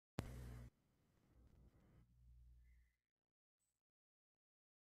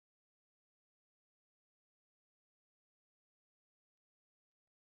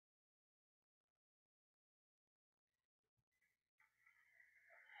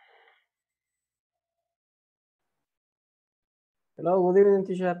Hello, good evening,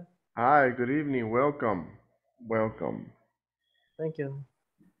 teacher. Hi, good evening. Welcome. Welcome. Thank you.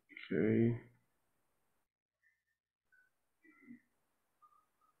 Okay.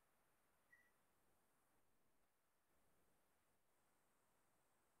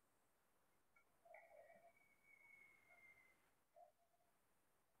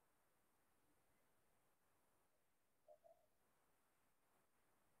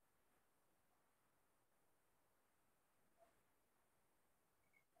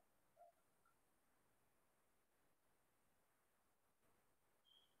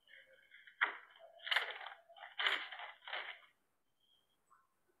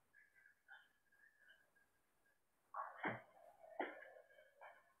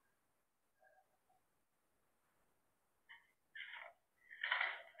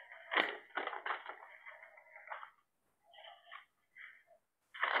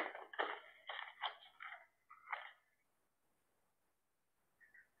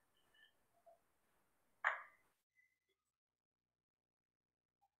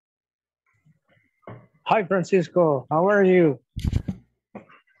 Hi, Francisco. How are you?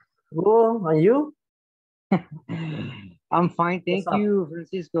 Good, and you? I'm fine, What's thank up? you,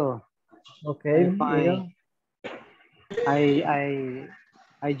 Francisco. Okay, I'm yeah. fine.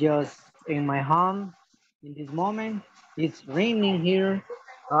 I just in my home in this moment. It's raining here.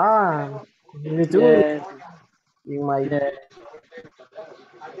 Ah, me too. Yes, In my yes.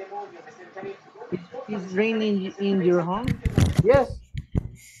 It's raining in your home? yes,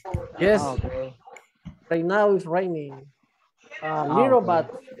 Oh, yes. okay. Right now it's raining. Oh, Little, okay.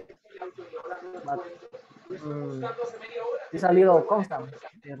 but mm, it's a little constant.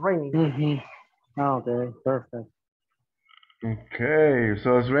 Raining. Mm-hmm. Okay, perfect. Okay,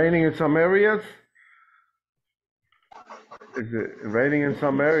 so it's raining in some areas? Is it raining in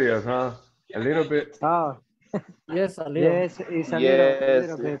some areas, huh? A little bit. Oh, Yes, a little. yes, it's a Yes,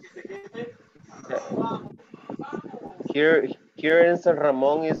 little bit. here in San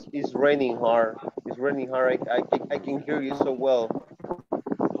Ramon is raining hard. It's raining hard. I can hear you so well.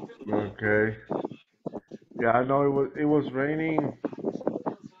 Okay. Yeah, I know it was raining.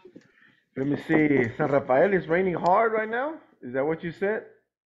 Let me see. San Rafael is raining hard right now? Is that what you said?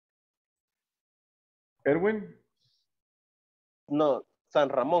 Edwin? No, San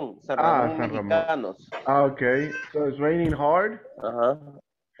Ah, Ramon San Ramon. Mexicanos. Ah, okay. So it's raining hard? Uh-huh.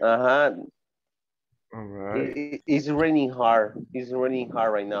 Uh-huh. All right. It's raining hard. It's raining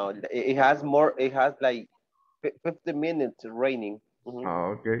hard right now. It has more. It has like 50 minutes raining. Hmm.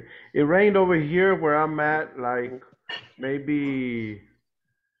 Oh, okay. It rained over here where I'm at like maybe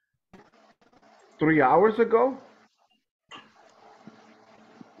 3 hours ago.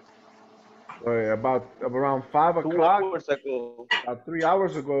 Or about around five Two o'clock. hours ago. About 3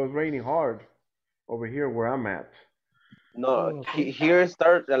 hours ago, it was raining hard over here where I'm at. No, Okay. here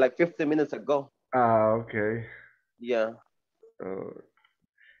started like 50 minutes ago. Ah, okay. Yeah. Uh,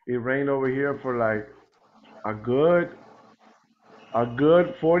 it rained over here for like a good a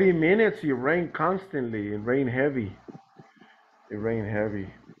good 40 minutes. It rained constantly. It rained heavy. It rained heavy.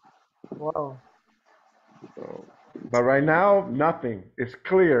 Wow. So, but right now, nothing. It's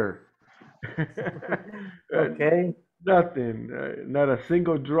clear. Uh, Okay. Nothing. Not a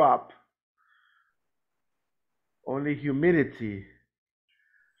single drop. Only humidity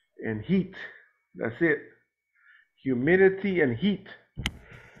and heat. That's it. Humidity and heat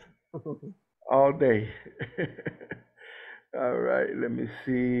all day. All right, let me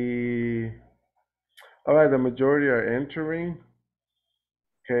see. All right, the majority are entering.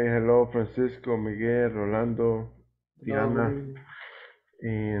 Okay, hello, Francisco, Miguel, Rolando, No, good Diana, evening.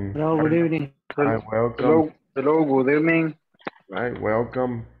 and Hello, good evening. hi, welcome. Hello, hello, good evening. Right,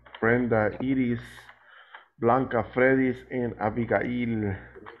 welcome, Brenda, Iris, Blanca, Fredis, and Abigail.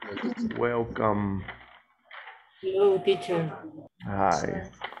 Welcome. Hello, teacher. Hi.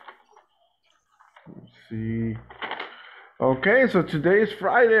 Let's see. Okay, so today is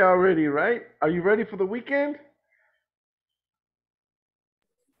Friday already, right? Are you ready for the weekend?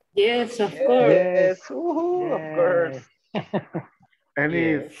 Yes, of course. Yes, Yes. Woohoo, of course. yes.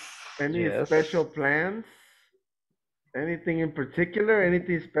 Any Yes, any yes. special plans? Anything in particular?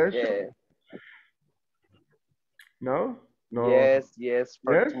 Anything special? Yeah. No? No. Yes.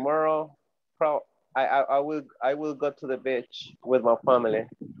 For Yes? tomorrow, I will go to the beach with my family.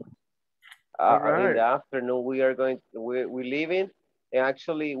 All In the right. afternoon, we leaving, and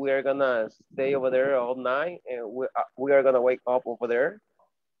actually we are gonna stay over there all night, and we are gonna wake up over there,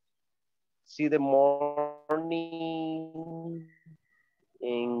 see the morning,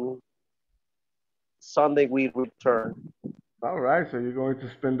 and Sunday we return. All right. So you're going to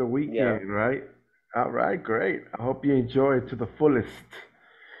spend the Yeah. weekend, right? All right, great. I hope you enjoy it to the fullest.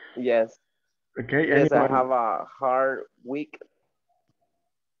 Yes. Okay, Yes, I anyone? have a hard week.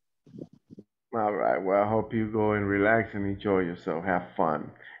 All right, well, I hope you go and relax and enjoy yourself. Have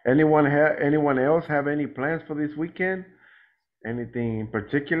fun. Anyone else have any plans for this weekend? Anything in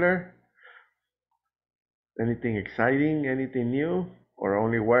particular? Anything exciting? Anything new? Or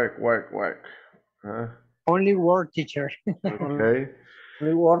only work, work, work? Huh? Only word, teacher. Okay,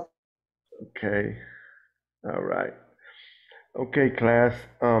 Reward. okay. All right. Okay, class.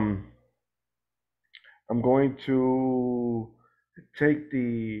 I'm going to take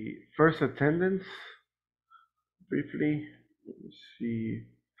the first attendance briefly. Let me see.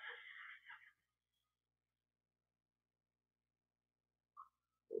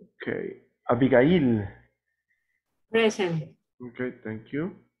 Okay. Abigail. Present. Okay, thank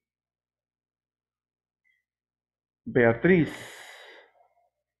you. Beatriz.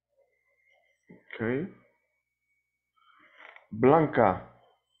 Okay. Blanca.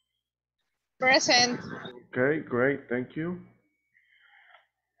 Present. Okay, great, thank you.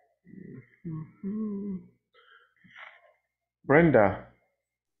 Mhm. Brenda.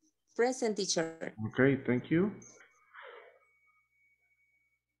 Present, teacher. Okay, thank you.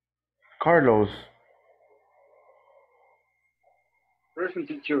 Carlos. Present,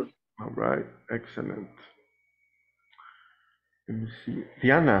 teacher. All right, excellent. Let me see.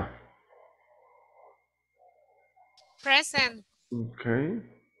 Diana. Present. Okay.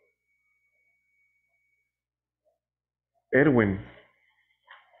 Edwin.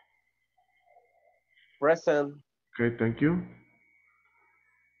 Present. Okay, thank you.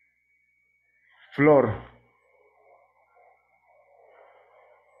 Flor.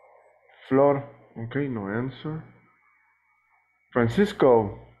 Flor. Okay, no answer.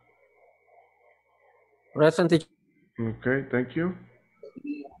 Francisco. Present teacher. Okay, thank you.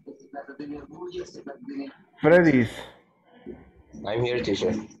 Freddy's. I'm here,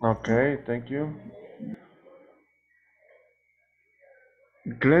 teacher. Okay, thank you.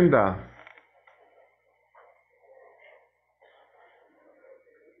 Glenda.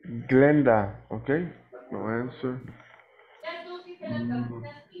 Glenda. Okay, no answer.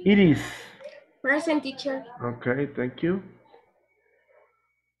 Iris. Present, teacher. Okay, thank you.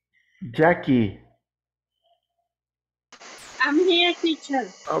 Jackie. I'm here, teacher.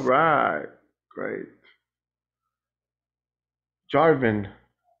 All right, great. Jarvin.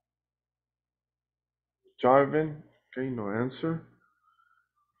 Jarvin. Okay, no answer.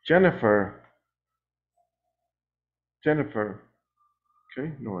 Jennifer. Jennifer.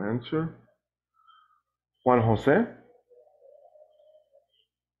 Okay, no answer. Juan Jose.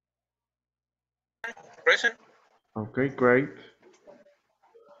 Present. Okay, great.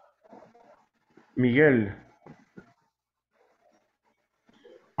 Miguel.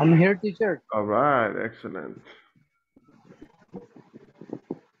 I'm here, teacher. All right, excellent.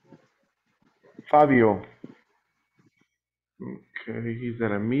 Fabio. Okay, he's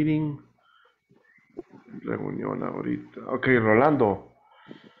at a meeting. Reunión ahorita. Okay, Rolando.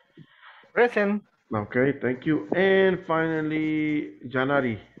 Present. Okay, thank you. And finally,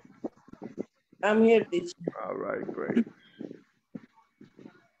 Janari. I'm here, teacher. All right, great.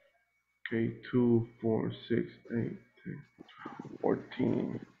 Okay, 2, 4, 6, 8, 10,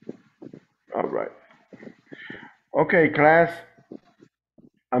 14. All right. Okay, class.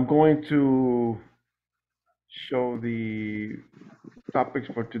 I'm going to show the topics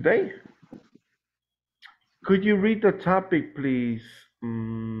for today. Could you read the topic, please?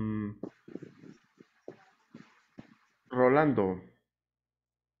 Rolando.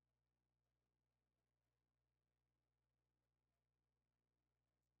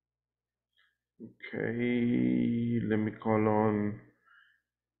 Okay, let me call on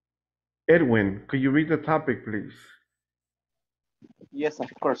Edwin. Could you read the topic, please? Yes, of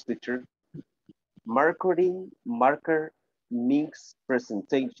course, teacher. Marker mix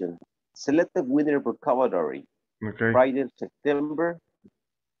presentation. Select the winner vocabulary. Okay. Friday, September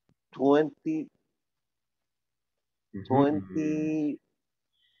 20,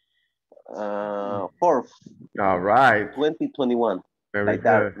 4th, All right. 2021. Very Like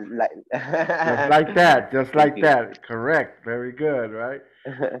good. that. Like, Just like that. Just Thank like you. that. Correct. Very good, right?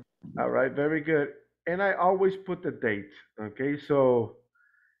 All right. Very good. And I always put the date. Okay. So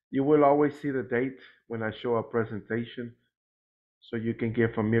you will always see the date when I show a presentation. So you can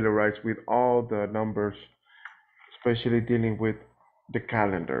get familiarized with all the numbers, especially dealing with the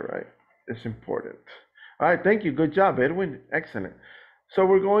calendar, right? It's important. All right. Thank you. Good job, Edwin. Excellent. So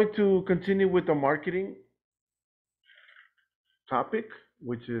we're going to continue with the marketing topic,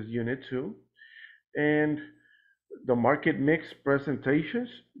 which is Unit 2. And the market mix presentations.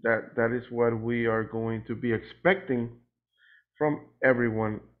 That is what we are going to be expecting from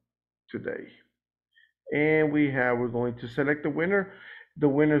everyone today. And we're going to select the winner. The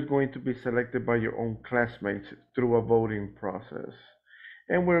winner is going to be selected by your own classmates through a voting process.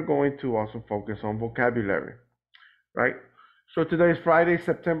 And we're going to also focus on vocabulary, right? So today is Friday,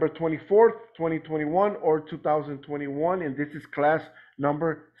 September 24th, 2021 or 2021, and this is class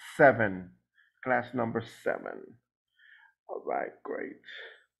number 7. Class number 7. All right, great.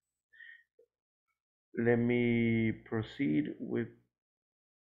 Let me proceed with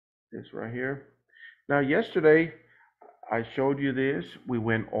this right here. Now, yesterday, I showed you this. We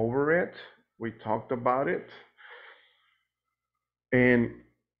went over it. We talked about it. And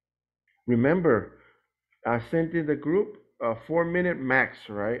remember, I sent in the group a 4-minute max,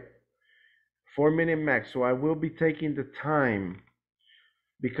 right? 4-minute max. So I will be taking the time,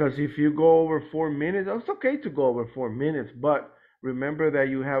 because if you go over 4 minutes, it's okay to go over 4 minutes, but remember that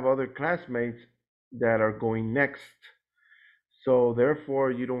you have other classmates that are going next. So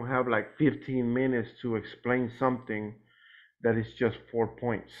therefore, you don't have like 15 minutes to explain something that is just 4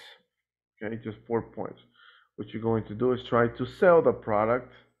 points. Okay, just 4 points. What you're going to do is try to sell the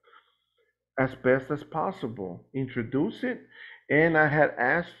product as best as possible. Introduce it. And I had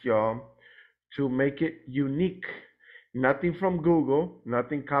asked y'all to make it unique. Nothing from Google,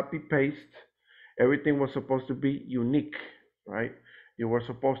 nothing copy paste. Everything was supposed to be unique, right? You were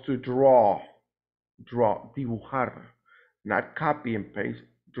supposed to draw, dibujar, not copy and paste,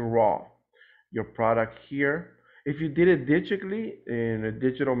 draw your product here. If you did it digitally in a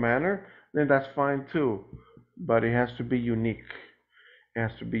digital manner, then that's fine too. But it has to be unique. It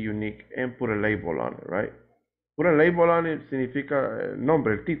has to be unique and put a label on it, right? Put a label on it significa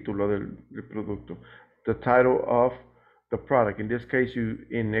nombre, el título del producto, the title of the product. In this case,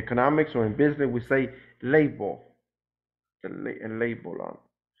 in economics or in business, we say label, a label on.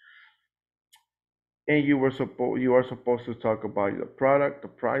 And you are supposed to talk about the product, the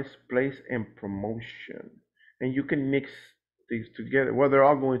price, place, and promotion. And you can mix these together. Well, they're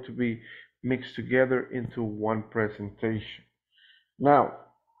all going to be mixed together into one presentation. Now,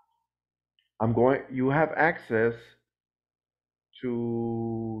 you have access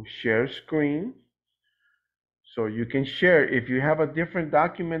to share screen. So you can share if you have a different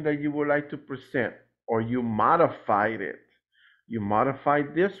document that you would like to present, or you modified it. You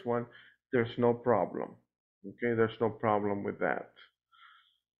modified this one, there's no problem. Okay, there's no problem with that.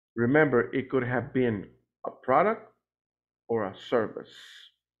 Remember, it could have been a product or a service.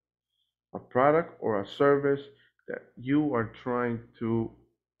 A product or a service that you are trying to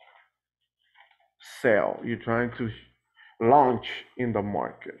sell. You're trying to launch in the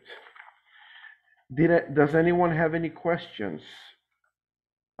market. Does anyone have any questions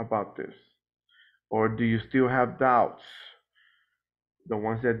about this? Or do you still have doubts? The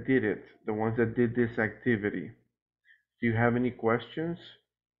ones that did it, the ones that did this activity. Do you have any questions?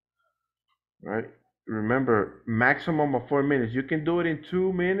 Right? Remember, maximum of 4 minutes. You can do it in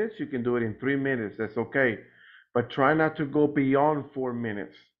 2 minutes. You can do it in 3 minutes. That's okay. But try not to go beyond 4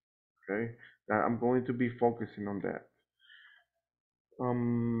 minutes. Okay? Now, I'm going to be focusing on that.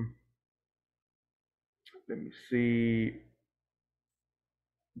 Let me see.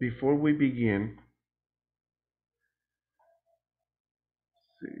 Before we begin,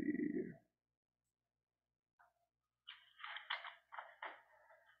 let's see.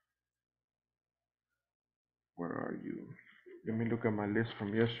 Where are you? Let me look at my list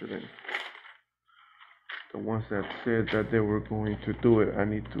from yesterday. The ones that said that they were going to do it, I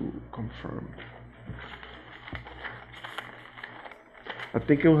need to confirm. I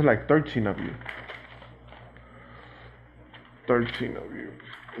think it was like 13 of you. 13 of you.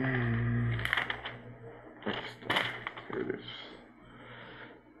 Here it is.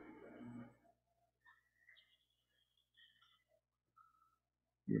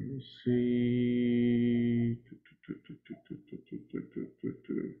 Let me see.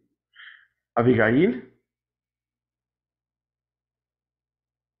 Abigail?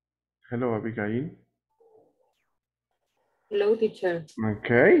 Hello, Abigail. Hello, teacher.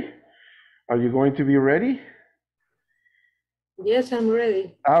 Okay. Are you going to be ready? Yes, I'm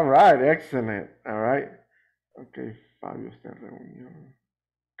ready. All right, excellent. All right. Okay, Fabio está en reunión.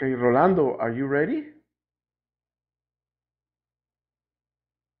 Okay, Rolando, are you ready?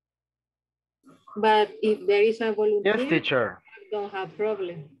 But if there is a volunteer, Yes, teacher. I don't have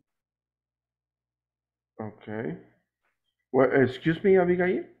problem. Okay. Well, excuse me,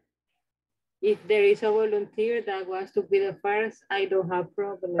 Abigail? If there is a volunteer that wants to be the first, I don't have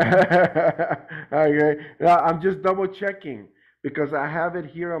problem. Okay. Now, I'm just double checking because I have it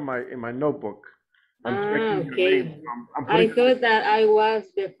here on in my notebook. I'm checking your name. Okay. I'm I putting, thought that I was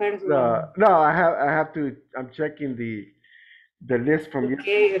the first one. no, I have to, I'm checking the list from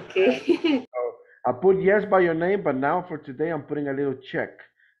yesterday. Okay, okay. I put yes by your name, but now for today, I'm putting a little check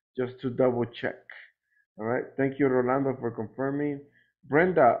just to double check. All right. Thank you, Rolando, for confirming.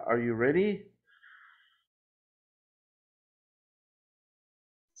 Brenda, are you ready?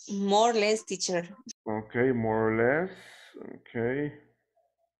 More or less, teacher. Okay, more or less. Okay.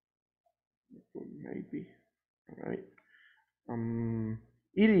 Maybe. All right.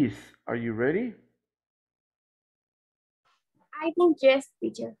 Iris, are you ready? I think yes,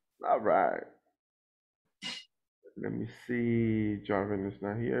 teacher. All right. Let me see. Jarvin is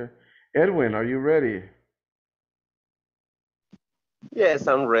not here. Edwin, are you ready? Yes,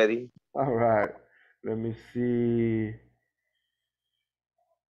 I'm ready. All right. Let me see.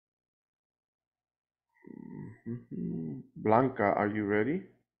 Blanca, are you ready?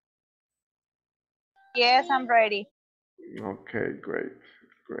 Yes, I'm ready. Okay, great.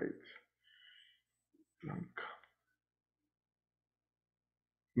 Great. Blanca.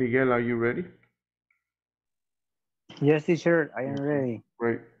 Miguel, are you ready? Yes, teacher, I am ready.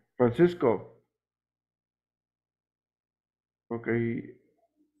 Great. Francisco. Okay.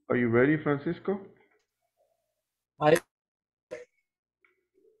 Are you ready, Francisco?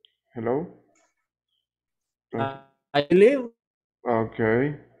 Hello? I believe.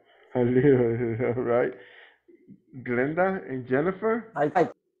 Okay. All right. Glenda and Jennifer? I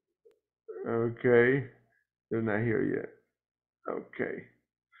type. Okay. They're not here yet. Okay.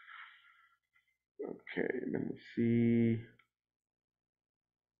 Okay. Let me see.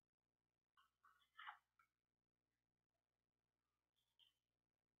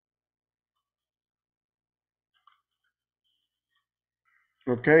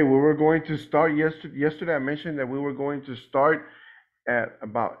 Okay, we were going to start yesterday. Yesterday, I mentioned that we were going to start at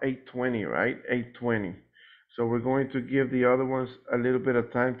about 8:20, right? 8:20. So we're going to give the other ones a little bit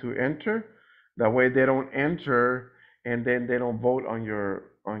of time to enter. That way, they don't enter, and then they don't vote on your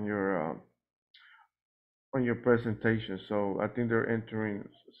presentation. So I think they're entering.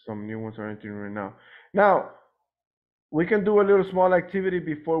 Some new ones are entering right now. Now we can do a little small activity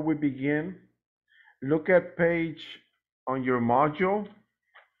before we begin. Look at page on your module.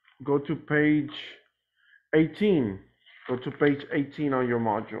 Go to page 18. Go to page 18 on your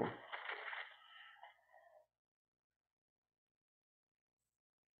module.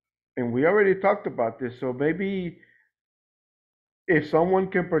 And we already talked about this, so maybe if someone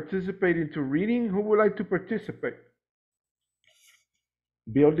can participate into reading, who would like to participate?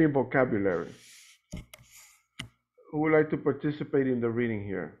 Building vocabulary. Who would like to participate in the reading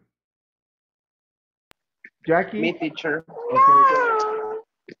here? Jackie? Me, teacher. Okay.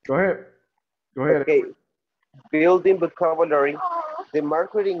 Go ahead. Go ahead. Okay. Building vocabulary. The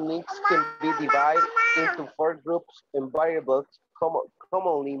marketing mix can be divided into 4 groups and variables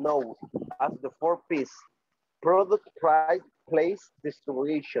commonly known as the 4 P's: product, price, place,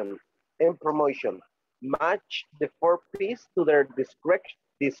 distribution, and promotion. Match the 4 P's to their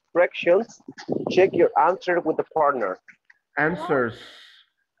descriptions. Check your answer with the partner. Answers.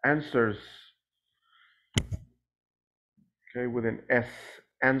 Answers. Okay, with an S.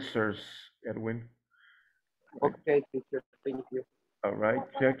 Answers, Edwin. Okay, teacher, thank you. All right,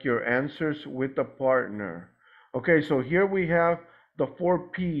 check your answers with the partner. Okay, so here we have the 4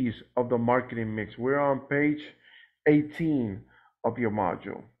 P's of the marketing mix. We're on page 18 of your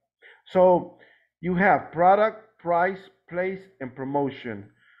module. So you have product, price, place, and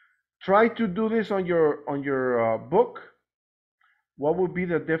promotion. Try to do this on your book. What would be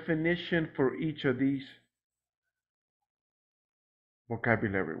the definition for each of these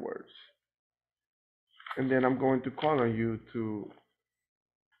vocabulary words? And then I'm going to call on you to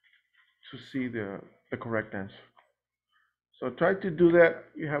see the correct answer. So try to do that.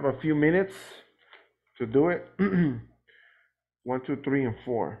 You have a few minutes to do it. 1, 2, 3, and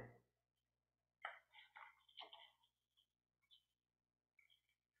 4.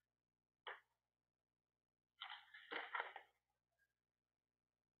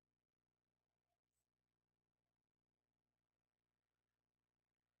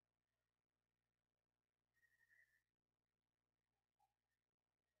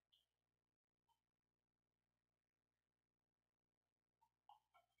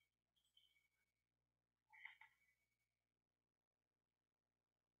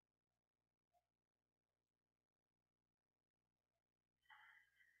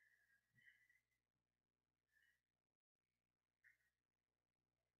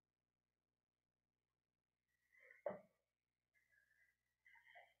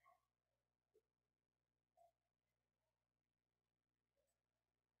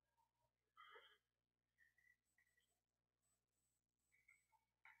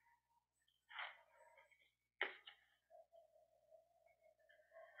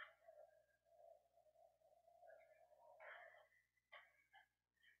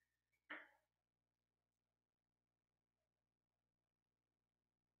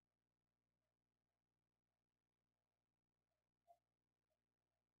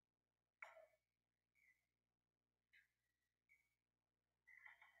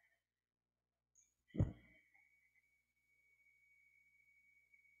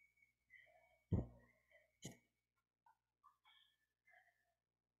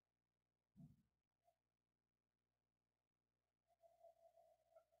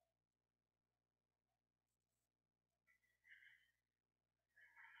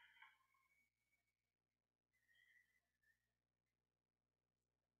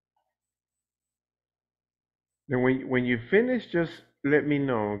 And when you finish, just let me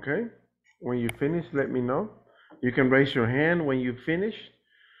know, okay? When you finish, let me know. You can raise your hand when you finish.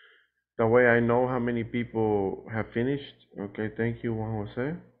 That way I know how many people have finished. Okay, thank you, Juan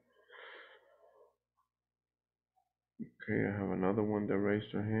Jose. Okay, I have another one that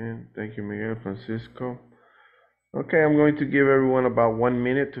raised their hand. Thank you, Miguel Francisco. Okay, I'm going to give everyone about 1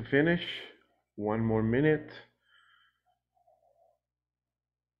 minute to finish. 1 more minute.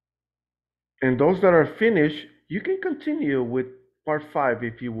 And those that are finished, you can continue with part 5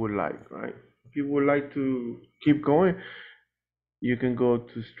 if you would like, right? If you would like to keep going, you can go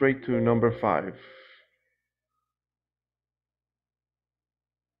to straight to number 5.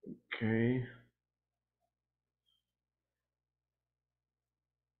 Okay.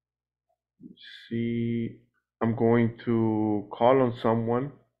 Let's see. I'm going to call on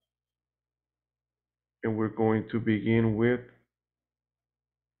someone, and we're going to begin with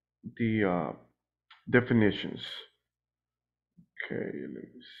the definitions. Okay, let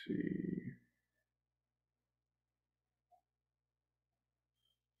me see.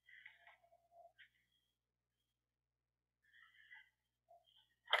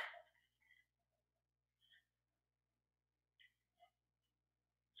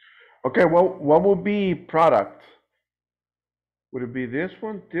 Okay, well, what will be product? Would it be this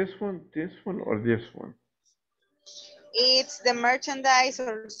one, this one, this one, or this one? It's the merchandise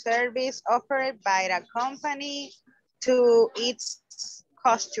or service offered by the company to its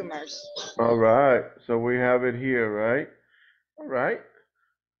customers. All right, so we have it here, right? All right.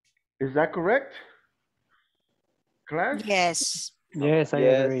 Is that correct, class? Yes. Yes. I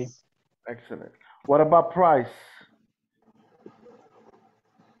agree. Excellent. What about price?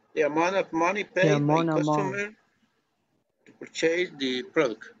 The amount of money The paid by amount. customer to purchase the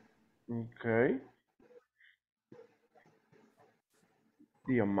product. Okay.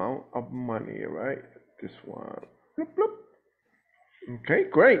 The amount of money, right? This one. Bloop, bloop. Okay,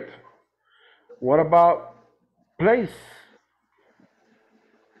 great. What about place?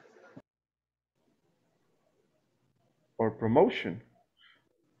 Or promotion?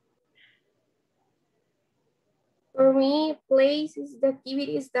 For me, place is the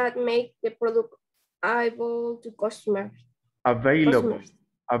activities that make the product available to customers. Available. Customers.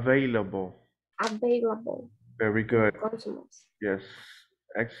 Available. Available Very to good. consumers. Yes,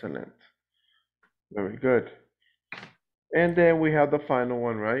 excellent. Very good. And then we have the final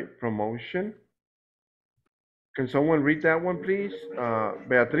one, right? Promotion. Can someone read that one, please?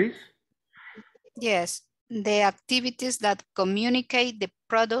 Beatriz? Yes, the activities that communicate the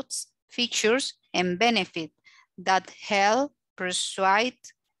products, features, and benefit that help persuade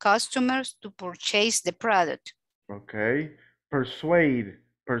customers to purchase the product. Okay. Persuade.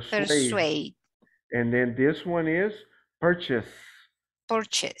 Persuade. Persuade. And then this one is purchase.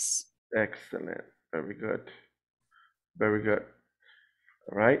 Purchase. Excellent. Very good. Very good.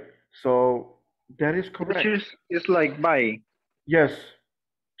 All right. So that is correct. Purchase is like buy. Yes.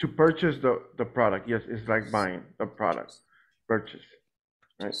 To purchase the product. Yes, it's like buying the product. Purchase.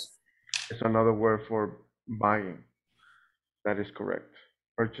 Right. It's another word for buying. That is correct.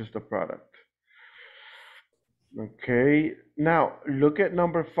 Purchase the product. Okay. Now look at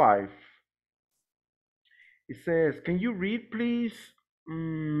number 5. It says, can you read, please?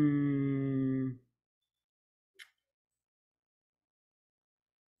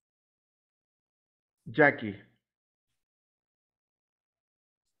 Jackie.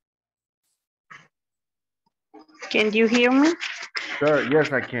 Can you hear me? Sure.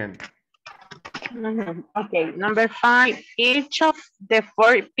 Yes, I can. Okay, number 5, each of the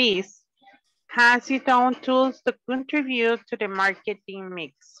 4 P's has its own tools to contribute to the marketing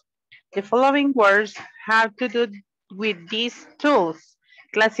mix. The following words have to do with these tools.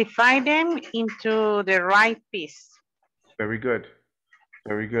 Classify them into the right piece. Very good.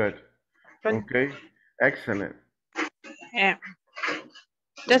 Very good. Okay. Excellent.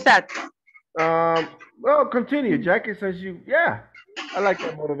 Just that. Well, continue. Jackie says yeah. I like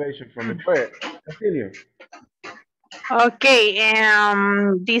that motivation from it. Go ahead. Continue. Okay,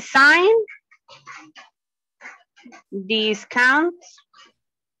 design, discounts,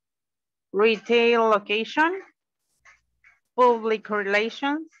 retail location, public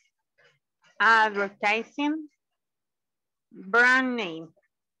relations, advertising, brand name,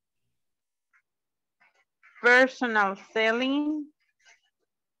 personal selling,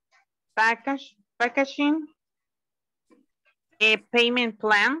 packaging, payment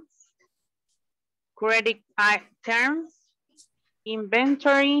plans, credit terms,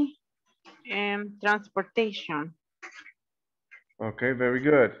 inventory, and transportation. Okay, very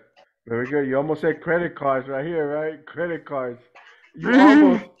good. Very good. You almost said credit cards right here, right? Credit cards. You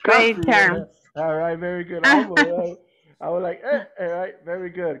almost credit terms. All right, very good. Almost. I was like, all right, very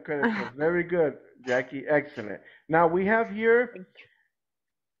good. Credit points. Very good, Jackie. Excellent. Now we have here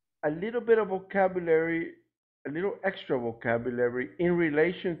a little bit of vocabulary, a little extra vocabulary in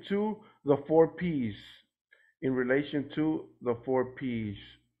relation to the four P's. In relation to the four P's,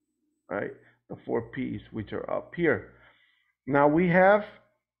 right? The four P's, which are up here. Now we have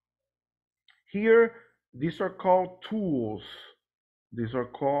here, these are called tools. These are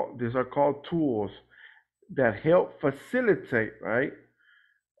called tools that help facilitate, right?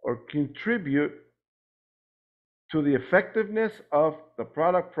 Or contribute to the effectiveness of the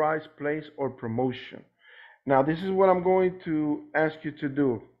product, price, place, or promotion. Now, this is what I'm going to ask you to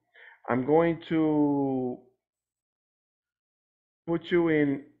do. I'm going to put you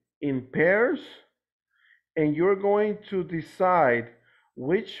in pairs, and you're going to decide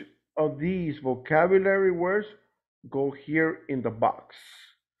which of these vocabulary words go here in the box.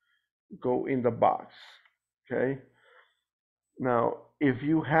 Go in the box, okay? Now, if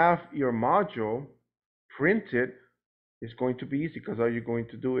you have your module printed, it's going to be easy because all you're going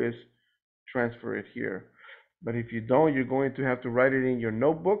to do is transfer it here. But if you don't, you're going to have to write it in your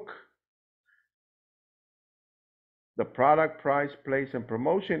notebook, the product, price, place, and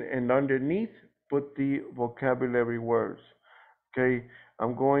promotion, and underneath, put the vocabulary words. Okay,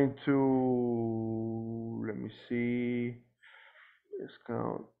 I'm going to, let me see,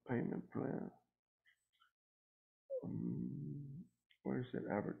 discount, payment plan. Where is it?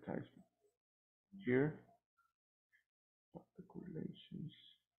 Advertisement. Here. Public relations.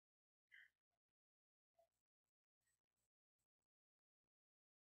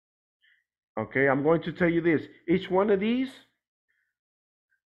 Okay, I'm going to tell you this. Each one of these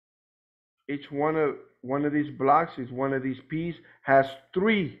blocks, each one of these P's has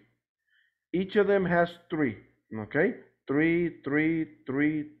three. Each of them has three. Okay? Three, three,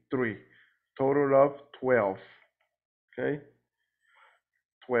 three, three. Total of 12. Okay?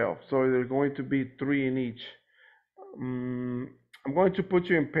 12. So there's going to be three in each. I'm going to put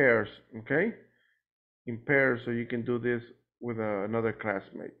you in pairs. Okay? In pairs so you can do this with another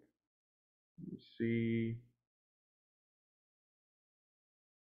classmate. Let me see.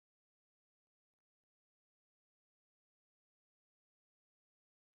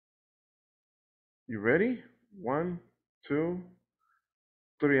 You ready? 1, 2,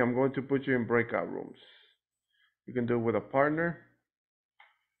 3. I'm going to put you in breakout rooms. You can do it with a partner.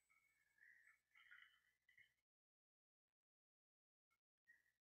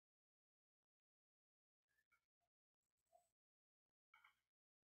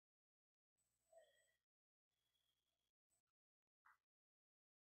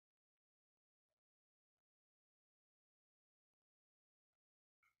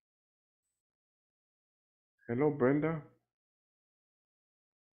 Hello, Brenda.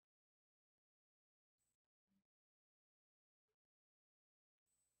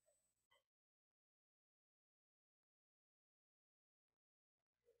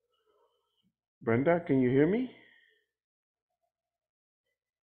 Brenda, can you hear me?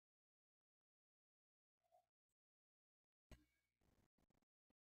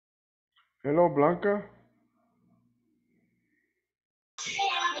 Hello, Blanca.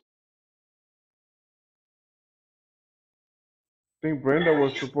 I think Brenda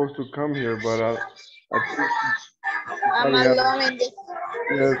was supposed to come here, but I think I'm probably alone in this.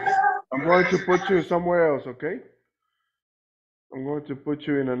 yes. I'm going to put you somewhere else, okay? I'm going to put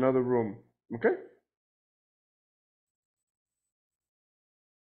you in another room, okay?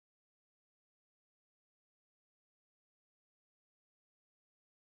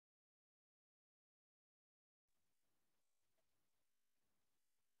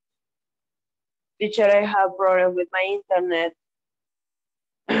 Teacher, I have problem with my internet.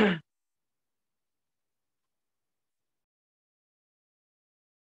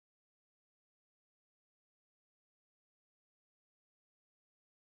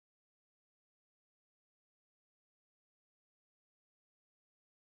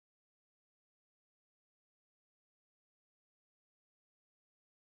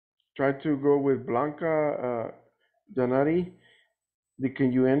 Try to go with Blanca, Janari.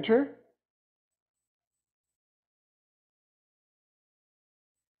 Can you enter?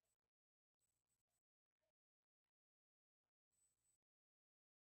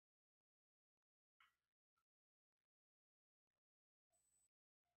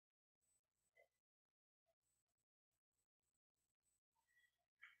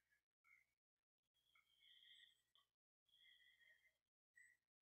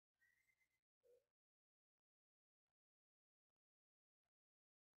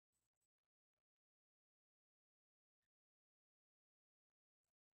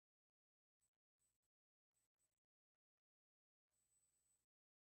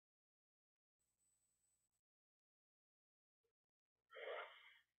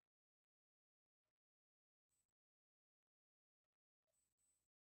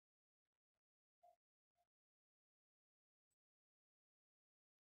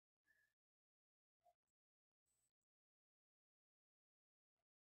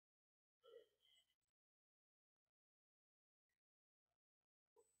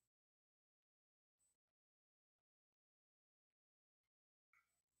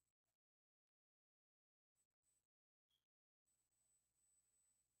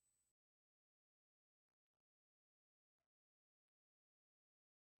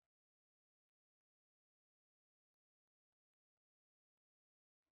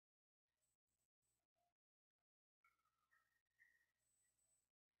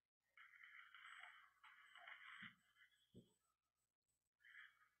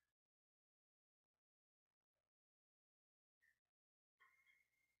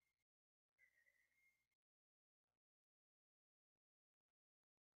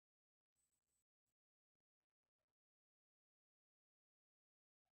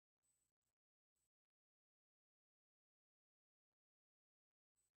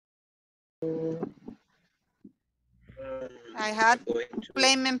 I had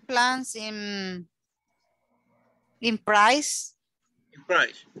payment plans in price. In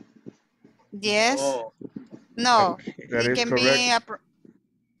price. Yes. Oh, No, That it is can correct. be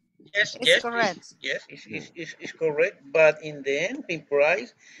yes, it's yes, correct. yes, it's correct. But in the end, in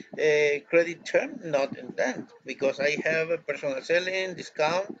price, credit term, not in that, because I have a personal selling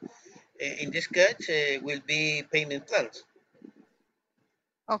discount. In this case, will be payment plans.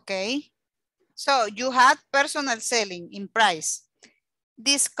 Okay. So you had personal selling in price,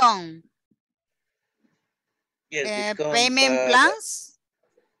 discount, Yes, discount, payment but plans.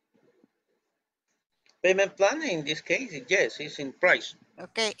 payment plan in this case, yes, it's in price.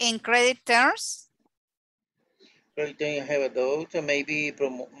 Okay, in credit terms. Credit term, you have a doubt, maybe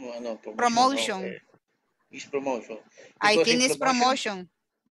no, promotion. Promotion. No, it's promotion. I Because think in it's promotion.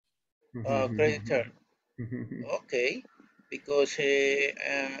 credit term. Okay, because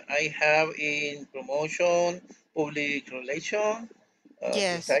I have in promotion, public relation,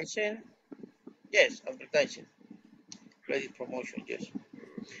 Yes. advertising. Yes, advertising, credit promotion, yes.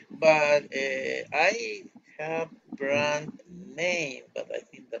 But I have brand name, but I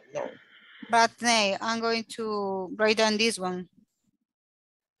think that no. But nay, I'm going to write down this one.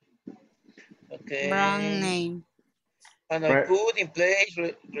 Okay. Brand name. And I put in place,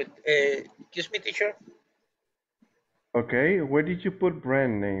 excuse me, teacher. Okay, where did you put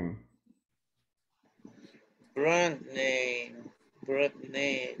brand name? Brand name,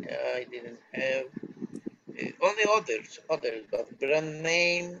 I didn't have. Only others, but brand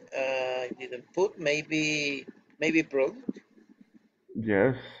name, I didn't put. Maybe product.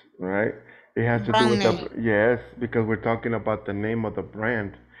 Yes, right. It has to do Brand with name. yes, because we're talking about the name of the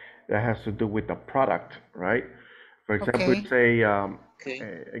brand. That has to do with the product, right? For example, Okay. say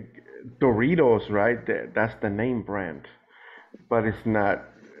Okay. Doritos, right? That's the name brand, but it's not,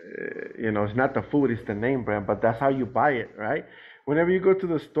 it's not the food, it's the name brand, but that's how you buy it, right? Whenever you go to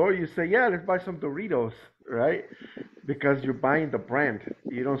the store, you say, yeah, let's buy some Doritos, right? Because you're buying the brand.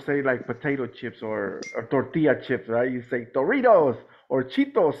 You don't say like potato chips or tortilla chips, right? You say Doritos or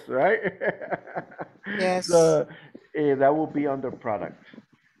Cheetos, right? Yes. So that will be under product.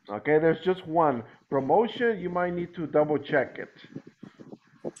 Okay, there's just one. Promotion, you might need to double check it.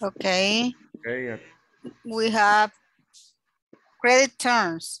 Okay. Okay. We have credit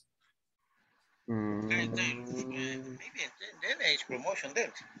terms. Maybe then it's promotion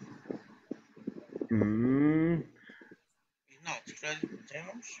then. Mm, It's not credit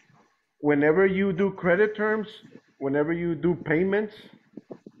terms. Whenever you do credit terms, whenever you do payments,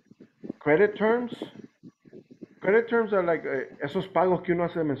 credit terms, credit terms are like esos pagos que uno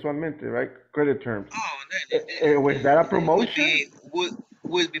hace mensualmente, right? Credit terms. Oh, Was that a then promotion?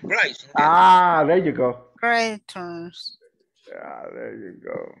 will be pricing. Ah, there you go. Credit terms. Ah, there you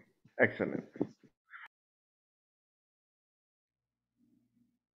go. Excellent.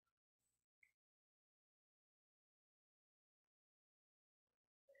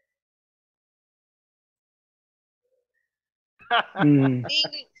 Mm,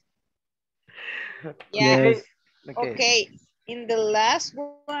 Yeah. yes. Okay. In the last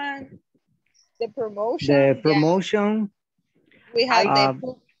one, the promotion. The Yeah. promotion, We have uh,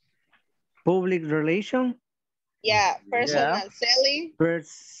 the public relation, personal selling,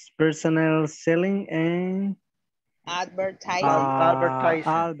 personal selling, and advertising.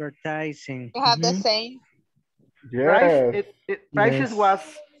 advertising. We have the same. Yes. Prices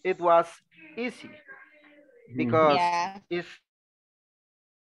Yes. was easy because Yeah. it's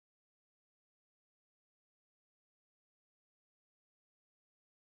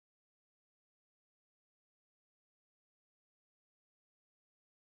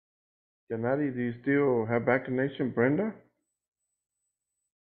Janari, do you still have back connection, Brenda?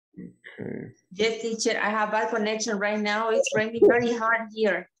 Okay. Yes, teacher, I have bad connection right now. It's raining very hard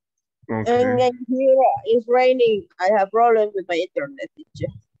here. Okay. And here it's raining. I have problems with my internet,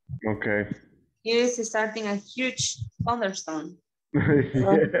 teacher. Okay. Here is starting a huge thunderstorm.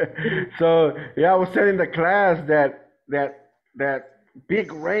 So yeah, I was telling the class that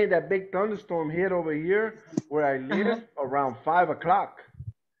big rain, that big thunderstorm hit over here where I live around 5 o'clock.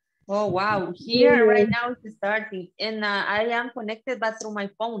 Oh, wow. Here right now it's starting and I am connected but through my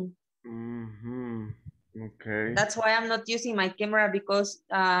phone. Mm-hmm. Okay. That's why I'm not using my camera because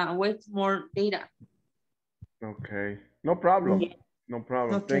with more data. Okay. No problem. No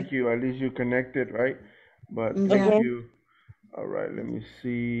problem. Okay. Thank you. At least you connected, right? But Yeah. thank you. All right, let me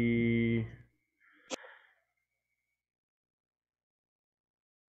see.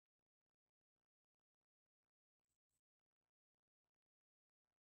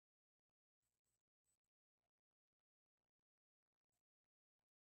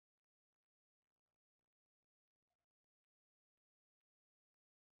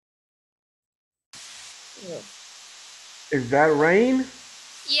 Is that rain?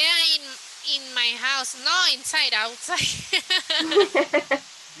 Yeah, in my house. No, inside, outside.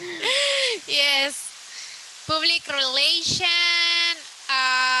 Yes. Public relation.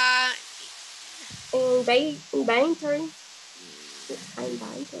 Inventory.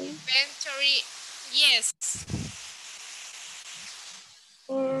 Inventory. Yes.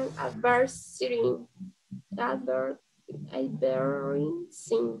 And advertising. Advertising.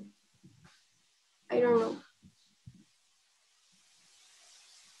 I don't know.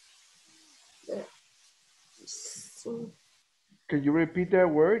 Can you repeat that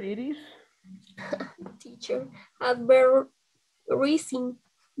word, Edith? Teacher. Advertising.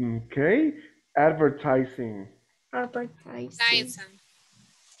 Okay. Advertising. Advertising.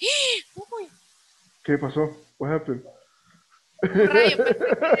 Uy, ¿Qué pasó? What happened? un rayo,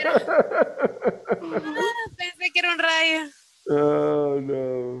 pensé que era un rayo. Oh,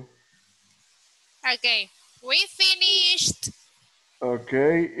 no. Okay, we finished.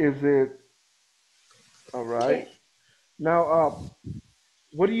 Okay, is it all right? Now,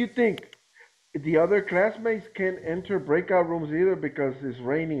 what do you think? The other classmates can't enter breakout rooms either because it's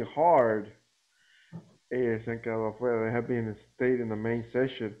raining hard. Ellos se han quedado afuera. They have been stayed in the main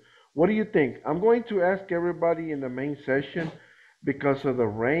session. What do you think? I'm going to ask everybody in the main session because of the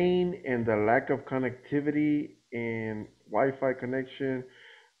rain and the lack of connectivity and Wi-Fi connection.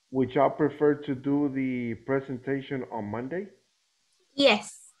 Would y'all prefer to do the presentation on Monday?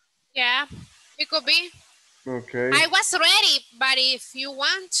 Yes. Yeah, it could be. Okay. I was ready, but if you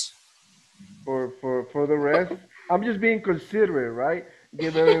want. For the rest, I'm just being considerate, right?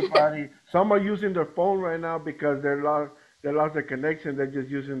 Give everybody. Some are using their phone right now because they lost the connection. They're just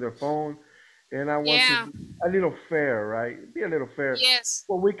using their phone, and I want to be a little fair, right? Be a little fair. Yes.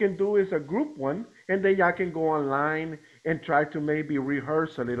 What we can do is a group one, and then y'all can go online and try to maybe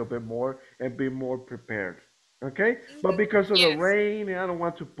rehearse a little bit more and be more prepared. Okay? But because of the rain, I don't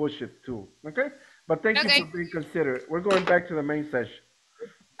want to push it too. Okay? But thank you for being considerate. We're going back to the main session.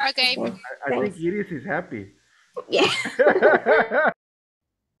 Okay. I think Iris is happy. Yeah.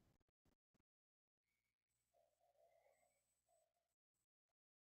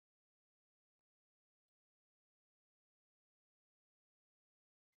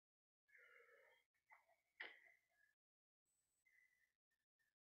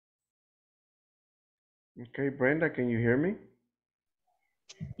 Okay, Brenda, can you hear me?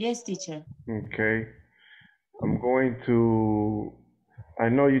 Yes, teacher. Okay. I'm going to, I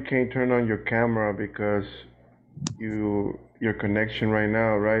know you can't turn on your camera because your connection right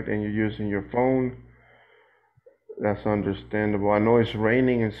now, right? And you're using your phone. That's understandable. I know it's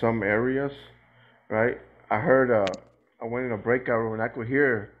raining in some areas, right? I heard, I went in a breakout room and I could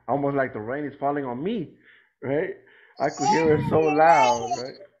hear almost like the rain is falling on me, right? I could hear it so loud,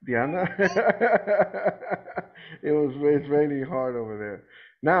 right? Diana? It's raining hard over there.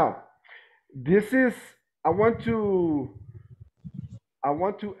 Now, this is, I want to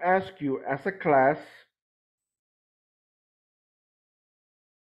ask you as a class,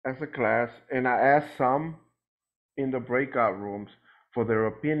 and I asked some in the breakout rooms for their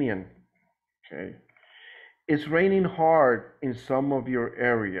opinion. Okay. It's raining hard in some of your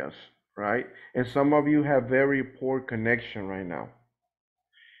areas, right? And some of you have very poor connection right now.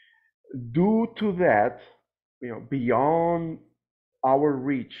 Due to that, beyond our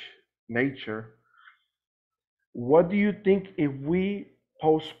reach, nature, what do you think if we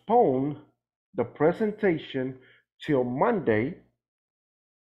postpone the presentation till Monday,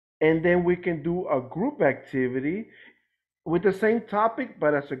 and then we can do a group activity with the same topic,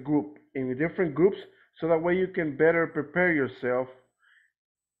 but as a group, in different groups, so that way you can better prepare yourself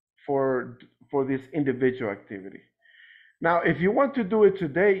for this individual activity. Now, if you want to do it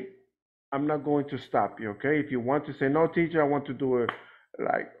today, I'm not going to stop you, okay? If you want to say, no, teacher, I want to do it,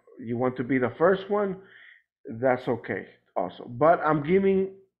 like, you want to be the first one, that's okay also. But I'm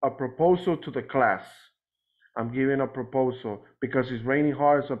giving a proposal to the class. I'm giving a proposal because it's raining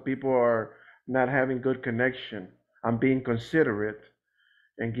hard, so people are not having good connection. I'm being considerate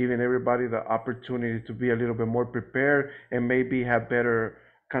and giving everybody the opportunity to be a little bit more prepared and maybe have better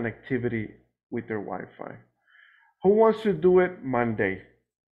connectivity with their Wi-Fi. Who wants to do it Monday?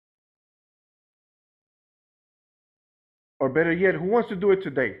 Or better yet, who wants to do it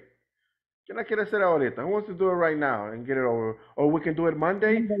today? ¿Quién la quiere hacer ahorita? Who wants to do it right now and get it over? Or we can do it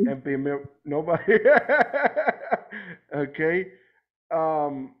Monday and be nobody. Okay.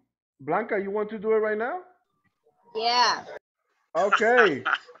 Blanca, you want to do it right now? Yeah. Okay.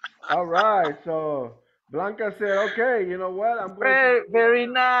 All right. So Blanca said, okay, you know what? I'm going Very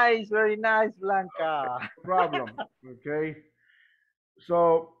nice, Blanca. problem. Okay.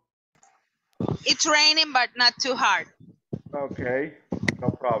 So It's raining, but not too hard. Okay, no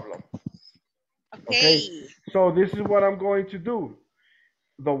problem. Okay. So this is what I'm going to do.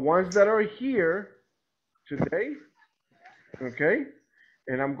 The ones that are here today, okay,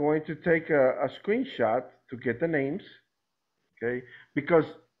 and I'm going to take a screenshot to get the names, okay, because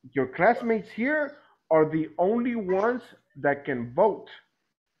your classmates here are the only ones that can vote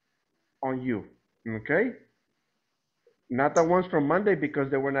on you, okay? Not the ones from Monday because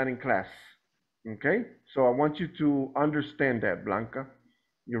they were not in class, okay? So I want you to understand that, Blanca.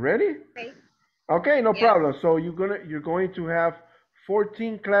 You ready? Okay. Okay, no problem. So you're going to have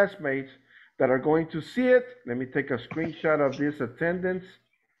 14 classmates that are going to see it. Let me take a screenshot of this attendance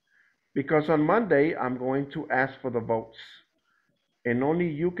because on Monday I'm going to ask for the votes. And only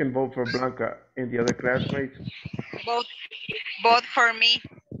you can vote for Blanca and the other classmates. Vote for me.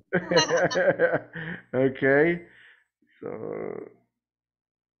 Okay. So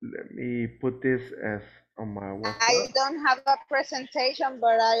let me put this as on my WhatsApp. I don't have a presentation,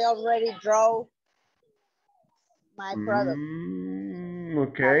 but I already draw my product.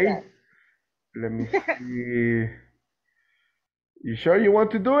 Okay. Let me see. You sure you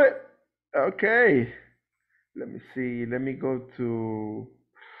want to do it? Okay. Let me see. Let me go to.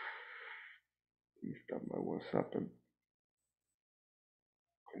 Let me start my WhatsApp and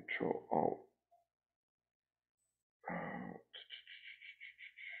Control Alt.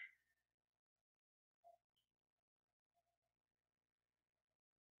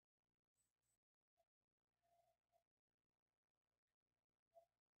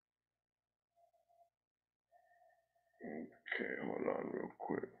 Okay, hold on real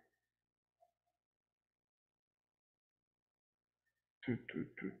quick.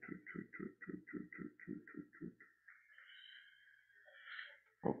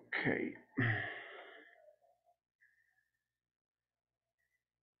 Okay.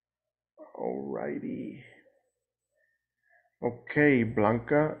 Alrighty. Okay,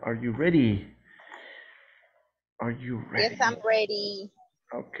 Blanca, are you ready? Are you ready? Yes, I'm ready.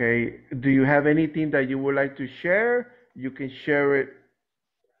 Okay. Do you have anything that you would like to share? You can share it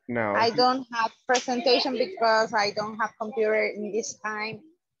now. I don't have presentation because I don't have computer in this time.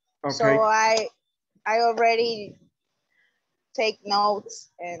 Okay. So I already take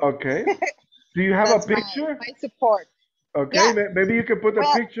notes. And Okay. Do you have a picture? My support. Okay, Yeah. maybe you can put the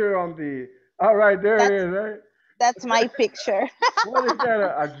picture on the. All right, there it is. Right. That's my picture. What is that?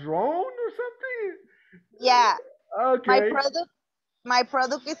 A drone or something? Yeah. Okay. My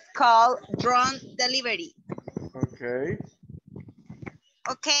product is called drone delivery. Okay.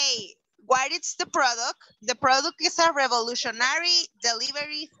 Okay. What is the product? The product is a revolutionary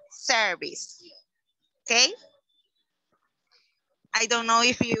delivery service. Okay. I don't know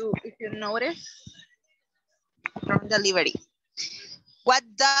if you notice. Drone delivery. What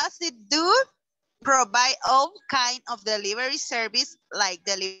does it do? Provide all kind of delivery service like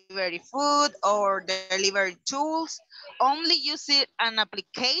delivery food or delivery tools. Only use it an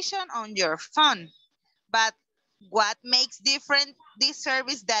application on your phone. But what makes different this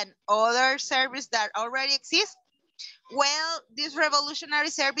service than other service that already exist? Well, this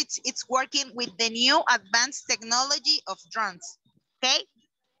revolutionary service, it's working with the new advanced technology of drones. Okay,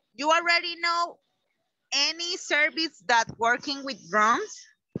 you already know any service that working with drones?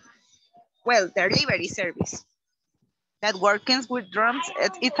 Well, delivery service that working with drones,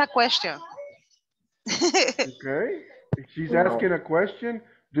 it's a question. Okay. She's asking a question.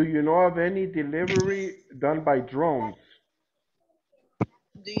 Do you know of any delivery done by drones?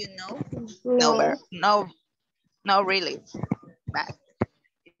 Do you know? No, really. But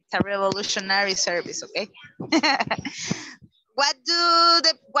it's a revolutionary service, okay? Why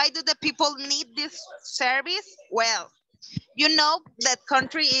do the people need this service? Well, you know that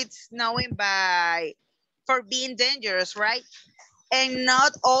country is known for being dangerous, right? And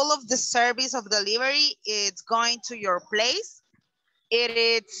not all of the service of delivery is going to your place. It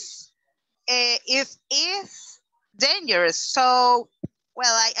is dangerous. So,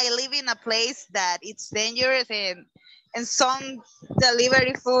 well, I live in a place that it's dangerous and some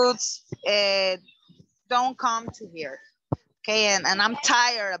delivery foods don't come to here. Okay, and I'm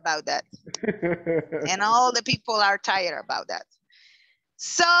tired about that. And all the people are tired about that.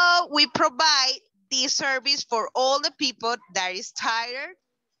 So we provide this service for all the people that is tired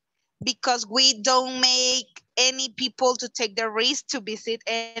because we don't make any people to take the risk to visit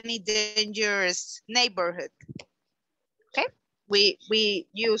any dangerous neighborhood. Okay, we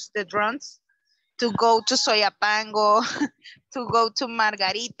use the drones to go to Soyapango, to go to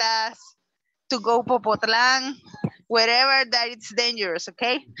Margaritas, to go Popotlan, wherever that it's dangerous,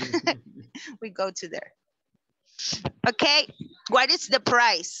 okay? We go to there. Okay, what is the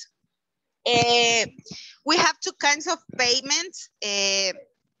price? We have two kinds of payments.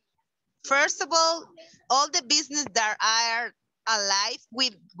 First of all the business that are alive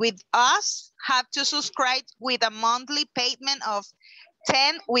with us have to subscribe with a monthly payment of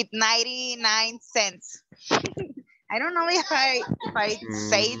 10 with 99 cents. I don't know if I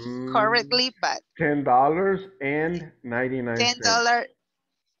say it correctly, but $10.99. $10,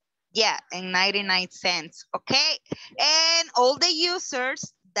 yeah, and 99 cents. Okay, and all the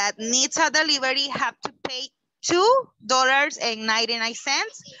users that needs a delivery have to pay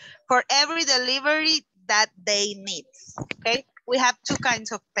 $2.99 for every delivery that they need. Okay, we have two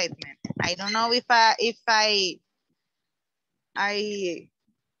kinds of payment. I don't know if I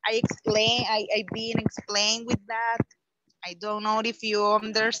being explained with that. I don't know if you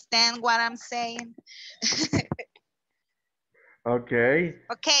understand what I'm saying. Okay.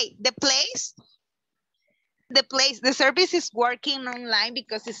 Okay, the service is working online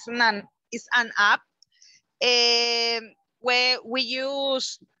because it's an app where we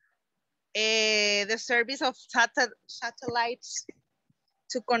use the service of satellites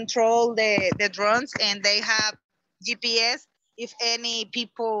to control the drones, and they have GPS if any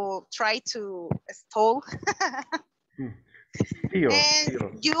people try to stall. You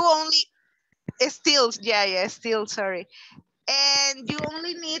only still, sorry. And you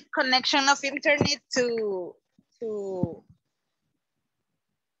only need connection of internet to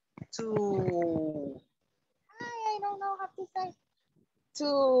I don't know how to say, to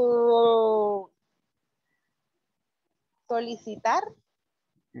solicitar.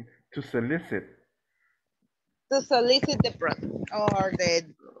 To solicit. To solicit the product or the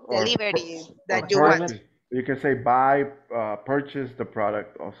delivery that you want. You can say buy, purchase the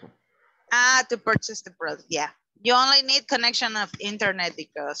product also. To purchase the product, yeah. You only need connection of internet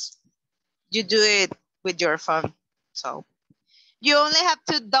because you do it with your phone. So you only have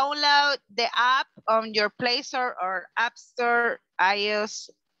to download the app on your Play Store or App Store, iOS.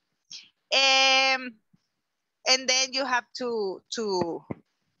 And then you have to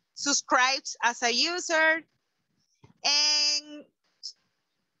subscribe as a user and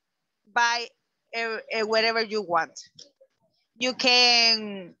buy whatever you want. You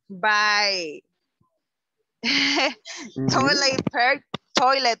can buy toilet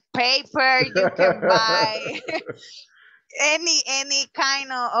paper, you can buy any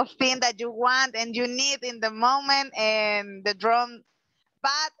kind of thing that you want and you need in the moment, and the drone.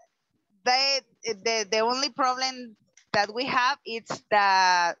 But the only problem that we have is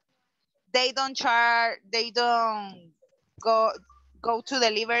that they don't go to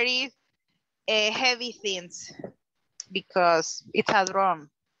delivery heavy things because it's a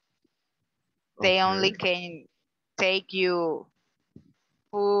drone. They only can take you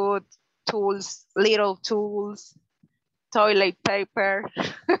food, tools, little tools, toilet paper,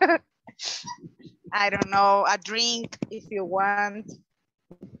 I don't know, a drink if you want.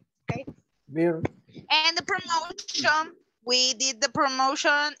 Okay. Beer. And the promotion, we did the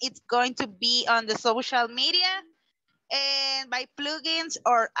promotion. It's going to be on the social media and by plugins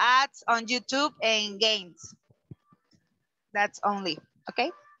or ads on YouTube and games. That's only,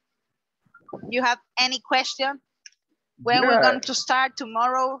 okay? You have any question? When we're going to start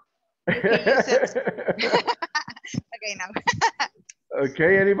tomorrow, you can use it. Okay, now.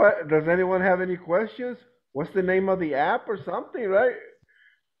 Okay, does anyone have any questions? What's the name of the app or something, right?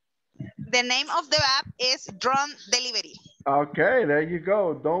 The name of the app is Drone Delivery. Okay, there you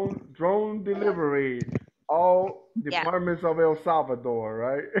go. Drone delivery. All departments of El Salvador,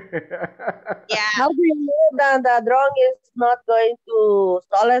 right? Yeah. How do you know that the drone is not going to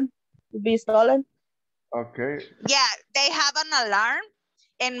be stolen? Okay. Yeah, they have an alarm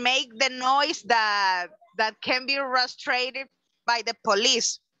and make the noise that can be restrained by the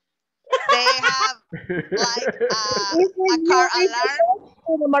police. They have like a car alarm.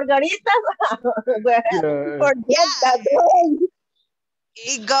 Margarita.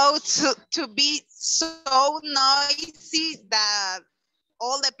 It goes to be so noisy that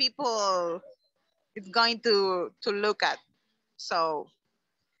all the people is going to look at. So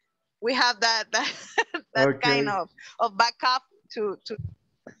we have that kind of backup to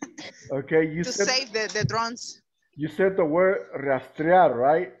save the drones. You said the word rastrear,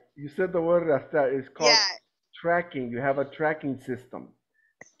 right? You said the word rastrear. It's called tracking. You have a tracking system.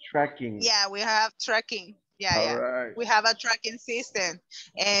 Tracking. Yeah, we have tracking. Yeah, right. We have a tracking system,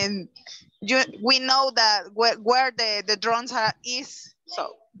 and we know that where the drones is.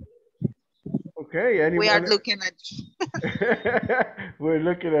 So okay, we are looking at you. We're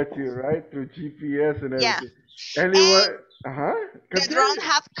looking at you, right, through GPS and everything. Yeah. Anyone?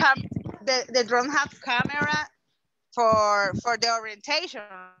 The drone have camera for the orientation,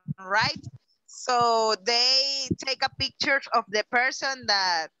 right? So they take a picture of the person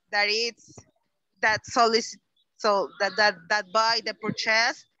that solicit, so that buy the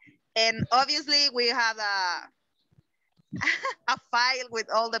purchase, and obviously we have a file with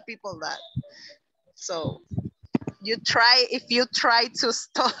all the people that. So if you try to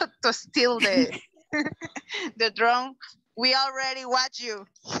stop to steal the the drone, we already watch you.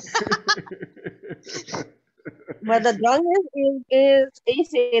 But the drone is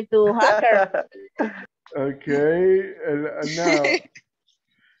easy to hacker. Okay, and now,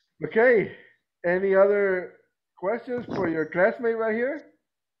 okay, any other questions for your classmate right here?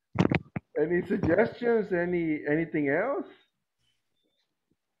 Any suggestions? Anything else?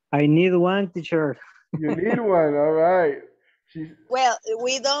 I need one, teacher. You need one, all right. She's Well,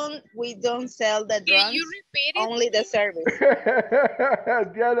 we don't sell the Can drones, you repeat it? only the service.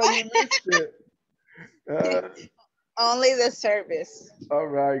 Diana, you missed it. Only the service. All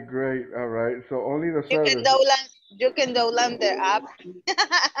right, great. All right, so only the You service. can download the app.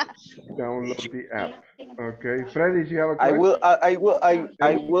 Download the app. Okay, Freddy, do you have a question? I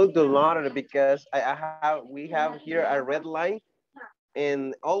will download it because we have here a red line,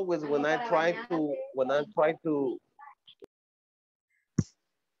 and always when I try to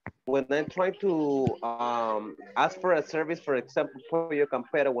ask for a service, for example, for your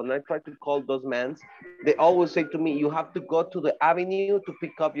competitor, when I try to call those mans, they always say to me, you have to go to the avenue to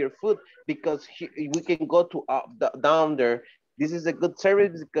pick up your food because we can go to down there. This is a good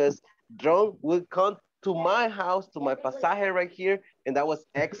service because drone will come to my house, to my pasaje right here, and that was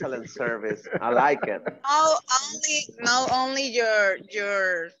excellent service. I like it. Not only your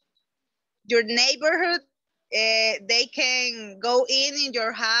neighborhood, they can go in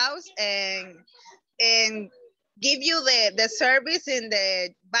your house and give you the service in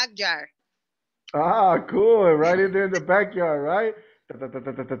the backyard. Ah, cool. Right in there in the backyard, right?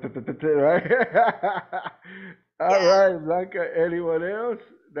 Right? All right, Blanca. Anyone else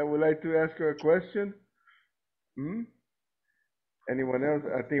that would like to ask her a question? Hmm? Anyone else?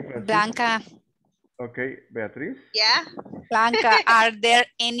 I think Francisco. Blanca. Okay, Beatriz. Yeah. Blanca, are there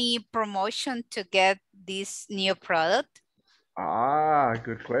any promotion to get this new product? Ah,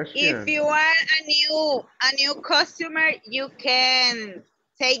 good question. If you are a new customer, you can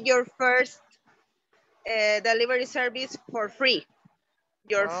take your first delivery service for free.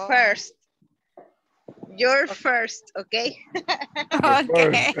 Your first, okay?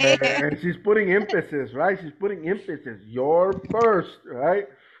 Okay. And she's putting emphasis, right? She's putting emphasis. Your first, right?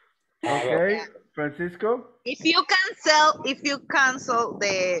 Okay, Francisco. If you cancel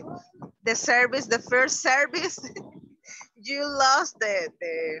the service, the first service, you lost the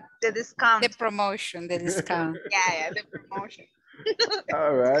discount. The promotion, the discount. Yeah, the promotion.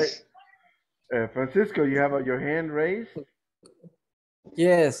 All right. Francisco, you have your hand raised?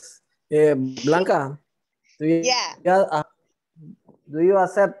 Yes. Blanca, do you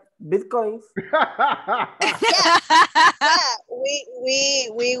accept Bitcoins? Yeah,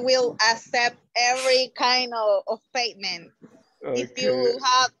 we will accept every kind of payment. Okay. If you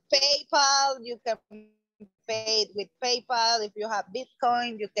have PayPal, you can pay it with PayPal. If you have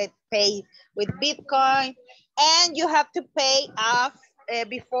Bitcoin, you can pay with Bitcoin, and you have to pay off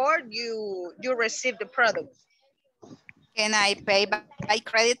before you receive the product. Can I pay by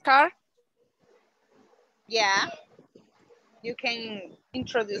credit card? Yeah, you can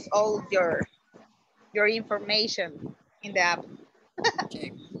introduce all your information in the app.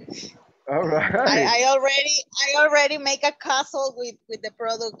 All right. I already make a castle with the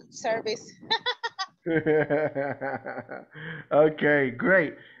product service. Okay,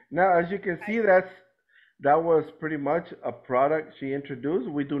 great. Now, as you can see, that was pretty much a product she introduced.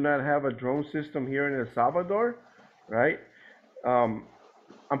 We do not have a drone system here in El Salvador, right?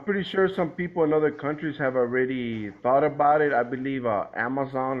 I'm pretty sure some people in other countries have already thought about it. I believe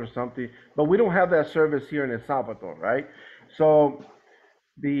Amazon or something, but we don't have that service here in El Salvador, right? So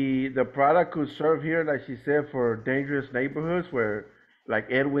the product could serve here, like she said, for dangerous neighborhoods where,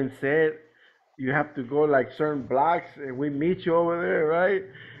 like Edwin said, you have to go like certain blocks and we meet you over there, right?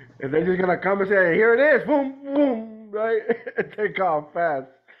 And they're just gonna come and say, here it is, boom, boom, right? And take off fast,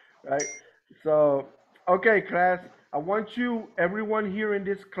 right? So, okay, class, I want you, everyone here in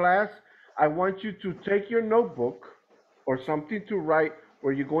this class, I want you to take your notebook or something to write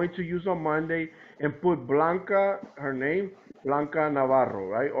where you're going to use on Monday and put Blanca, her name, Blanca Navarro,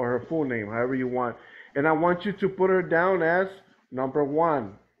 right? Or her full name, however you want. And I want you to put her down as number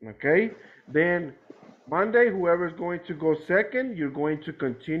 1, okay? Then Monday, whoever's going to go second, you're going to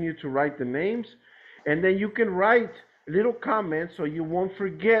continue to write the names. And then you can write little comments so you won't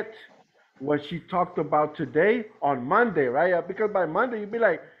forget what she talked about today on Monday, right? Because by Monday, you'll be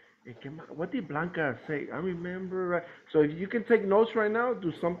like, What did Blanca say? I remember. Right. So if you can take notes right now,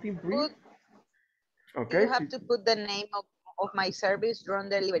 do something brief. Okay. You have to put the name of my service, drone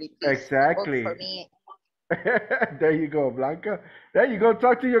delivery, please. Exactly. For me. There you go, Blanca. There you go.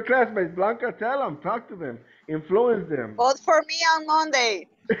 Talk to your classmates, Blanca. Tell them. Talk to them. Influence them. Vote for me on Monday.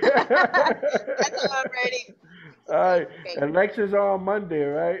 That's already. All right. Okay. Elections are on Monday,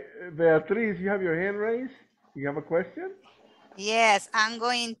 right? Beatriz, you have your hand raised. You have a question? Yes, I'm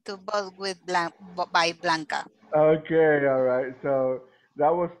going to vote with by Blanca. Okay, all right. So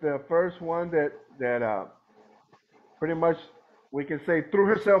that was the first one that pretty much we can say threw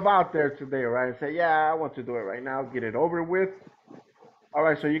herself out there today, right? And say, yeah, I want to do it right now, get it over with. All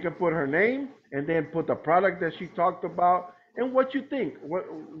right, so you can put her name and then put the product that she talked about and what you think.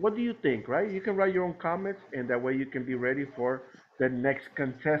 What do you think, right? You can write your own comments, and that way you can be ready for the next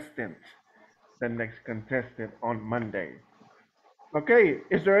contestant. The next contestant on Monday. Okay,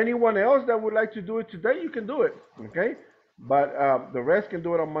 is there anyone else that would like to do it today? You can do it, okay? But the rest can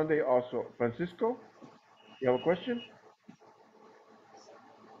do it on Monday also. Francisco, you have a question?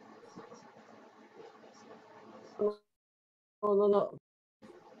 No.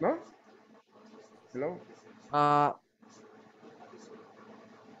 No? Hello? I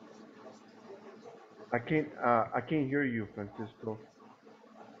can't hear you, Francisco.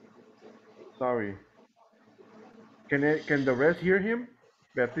 Sorry. Can the rest hear him?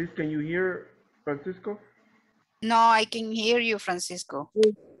 Beatriz, can you hear Francisco? No, I can hear you, Francisco.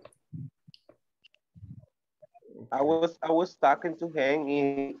 I was talking to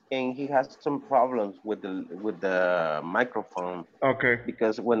him and he has some problems with the microphone. Okay.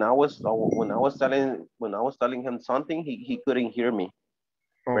 Because when I was telling him something, he couldn't hear me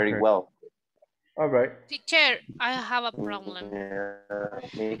very well. All right. Teacher, I have a problem. Yeah.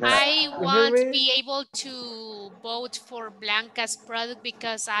 I want to be able to vote for Blanca's product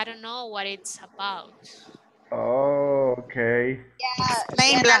because I don't know what it's about. Oh, okay. Yeah,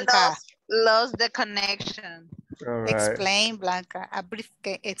 Explain, Blanca. Lost the connection. All right. Explain, Blanca. A brief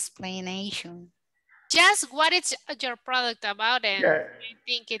explanation. Just what is your product about, and Yeah. I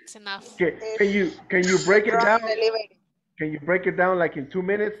think it's enough. Can you break it down? Can you break it down like in 2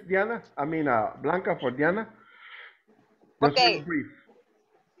 minutes, Diana? I mean, Blanca for Diana. Just Okay. real brief.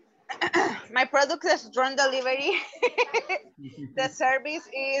 My product is drone delivery. The service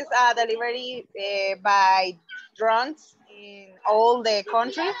is delivery by drones in all the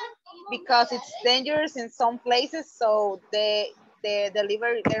country because it's dangerous in some places. So the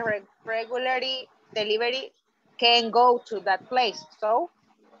regularly delivery can go to that place. So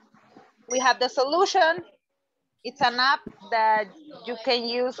we have the solution. It's an app that you can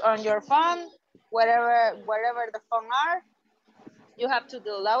use on your phone, wherever the phone are. You have to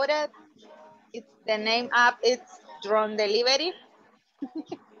download it. It's the name app. It's drone delivery.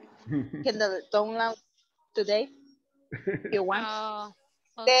 You can download today if you want.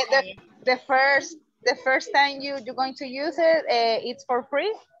 Okay. The first time you're going to use it, it's for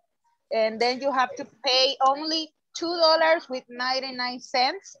free, and then you have to pay only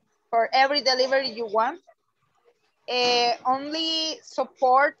 $2.99 for every delivery you want. Only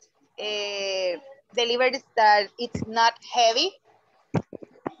support deliveries that it's not heavy.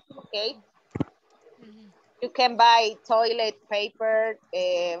 Okay. You can buy toilet paper,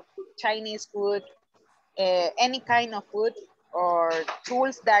 Chinese food, any kind of food, or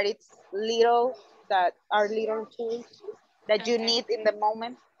tools that are little tools that you need in the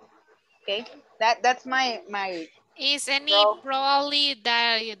moment. Okay, that's my. Is any probably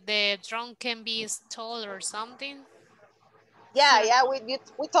that the drone can be stole or something? Yeah,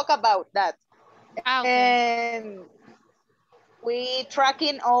 we talk about that. Okay. And we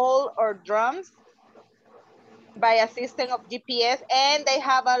tracking all our drones by a system of GPS, and they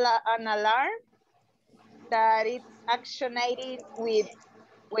have an alarm that it's actionated with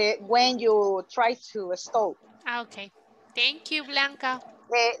when you try to stall. Okay, thank you, Blanca.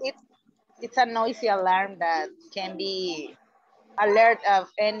 It's a noisy alarm that can be alert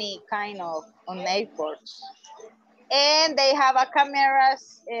of any kind of on airports. And they have a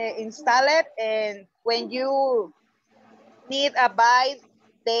cameras installed, and when you need a bite,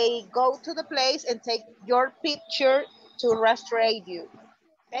 they go to the place and take your picture to rastrate you.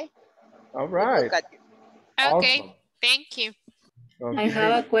 Okay. All right. Look at you. Okay, Awesome. Thank you. I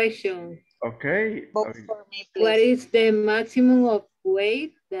have a question. Okay. Vote for me, please. What is the maximum of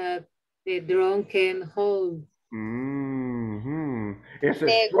weight that the drone can hold? It's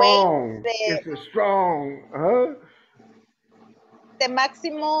a strong. Huh? The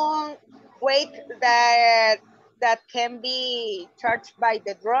maximum weight that can be charged by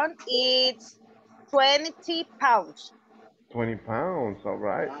the drone is 20 pounds. 20 pounds, all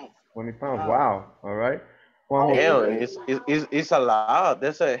right. 20 pounds, wow, all right. Juan Jose. Damn, it's a lot.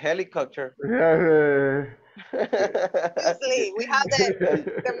 That's a helicopter. Yeah, Obviously, we have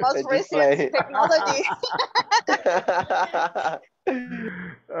the most Just recent play. technology.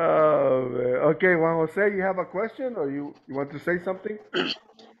 oh, man. Okay, Juan Jose, you have a question or you want to say something?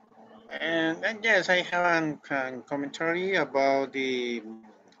 And yes, I have a commentary about the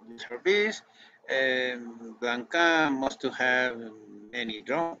service. Blanca must to have many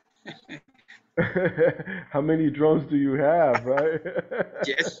drones. How many drones do you have, right?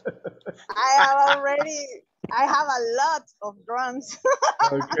 Yes. I have a lot of drones.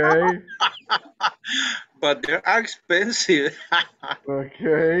 Okay. But they are expensive.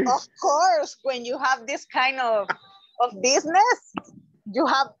 Okay. Of course, when you have this kind of business, you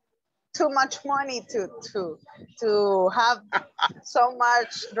have too much money to have so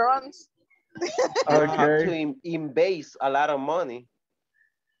much drones. You have to invest a lot of money.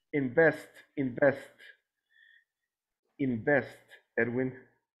 Invest, Edwin.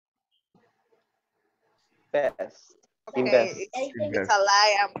 Best. Okay, Invest. it's a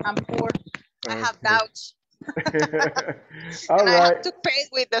lie. I'm poor. I have doubts. All and I right. have to pay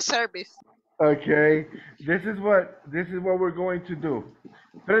with the service. Okay. This is what we're going to do.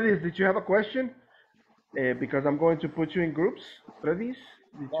 Fredis, did you have a question? Because I'm going to put you in groups. Fredis,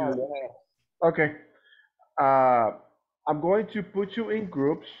 did you? Okay. I'm going to put you in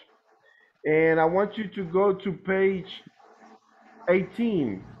groups, and I want you to go to page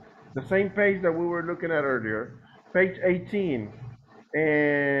 18, the same page that we were looking at earlier, page 18.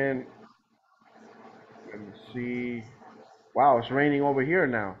 And let me see. Wow, it's raining over here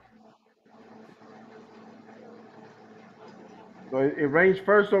now. So it rains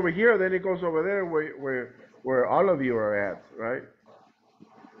first over here, then it goes over there where all of you are at, right?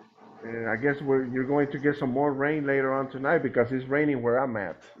 And I guess you're going to get some more rain later on tonight because it's raining where I'm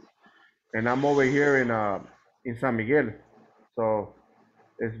at, and I'm over here in San Miguel, so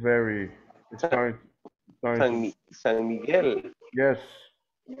it's starting. San Miguel. Yes,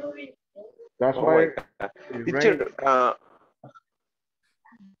 that's Oh why it rains.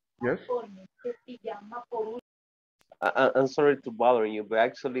 Yes. I'm sorry to bother you, but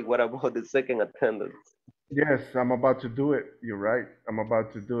actually, what about the second attendance? Yes, I'm about to do it. You're right. I'm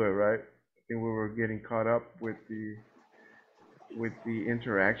about to do it, right? I think we were getting caught up with the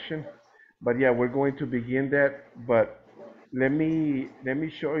interaction. But yeah, we're going to begin that. But let me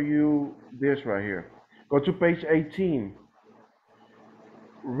show you this right here. Go to page 18.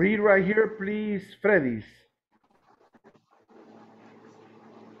 Read right here, please, Freddy's.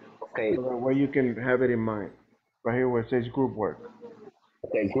 Okay. So that way you can have it in mind. Right here where it says group work.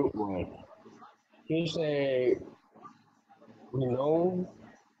 Okay, group work. Here's a renowned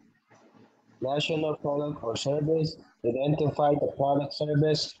national product or service. Identify the product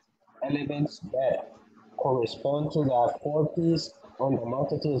service elements that correspond to the 4 P's on the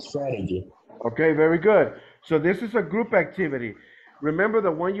marketing strategy. Okay, very good. So this is a group activity. Remember, the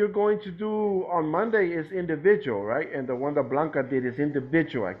one you're going to do on Monday is individual, right? And the one that Blanca did is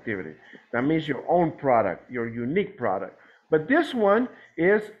individual activity. That means your own product, your unique product. But this one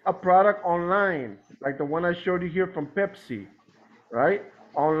is a product online, like the one I showed you here from Pepsi, right?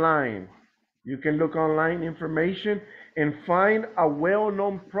 Online. You can look online information and find a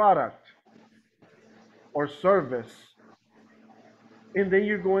well-known product or service. And then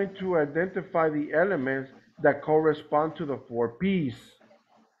you're going to identify the elements that correspond to the 4 P's.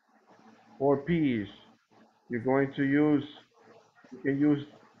 4 P's. You're going to use, you can use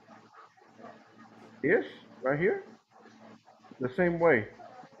this right here, the same way,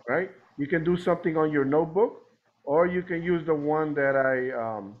 right? You can do something on your notebook, or you can use the one that I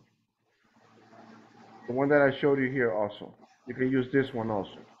showed you here also. You can use this one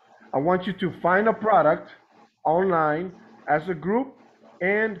also. I want you to find a product online as a group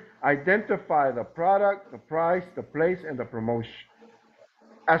and identify the product, the price, the place, and the promotion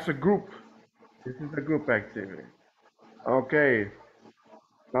as a group. This is a group activity. Okay.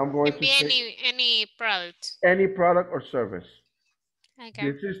 Now I'm going Can to be say any product. any product or service.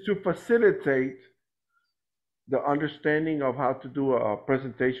 Okay. This is to facilitate the understanding of how to do a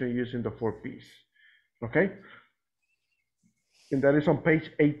presentation using the 4 P's. Okay? And that is on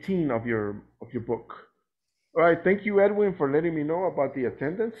page 18 of your book. All right, thank you, Edwin, for letting me know about the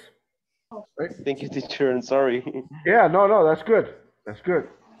attendance. Right? Thank you, teacher, and sorry. Yeah, no, that's good. That's good.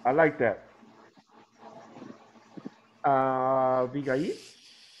 I like that. Abigail?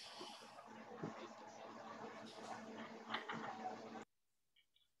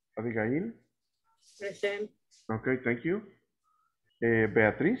 Abigail? Present. Okay, thank you.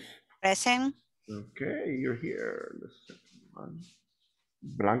 Beatriz? Present. Okay, you're here. Let's see.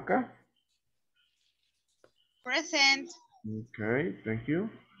 Blanca. Present. Okay, thank you.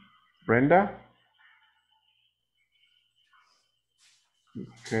 Brenda.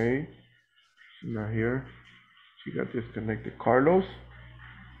 Okay, she's not here. She got disconnected. Carlos.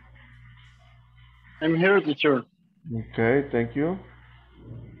 I'm here, teacher. Okay, thank you.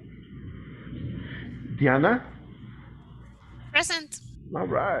 Diana. Present. All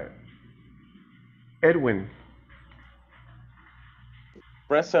right. Edwin.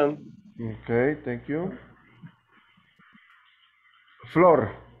 Present. Okay, thank you.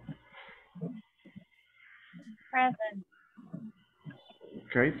 Flor. Present.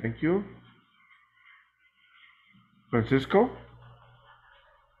 Okay, thank you. Francisco.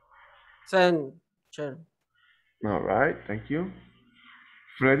 Send. Sure. All right, thank you.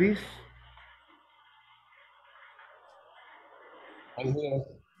 Freddy's. I'm here.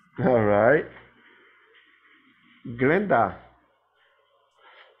 All right. Glenda.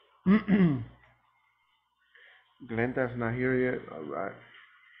 Glenda's not here yet. All right.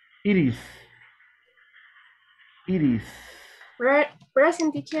 Iris. Iris.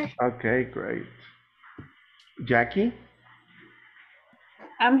 Present, teacher. Okay, great. Jackie.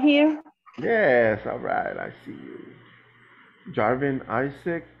 I'm here. Yes, all right, I see you. Jarvin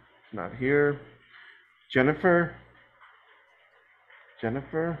Isaac, not here. Jennifer.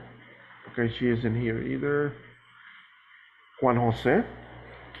 Jennifer. Okay, she isn't here either. Juan Jose.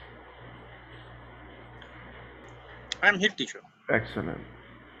 I'm here, teacher. Excellent.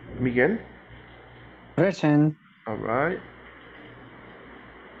 Miguel. Present. All right.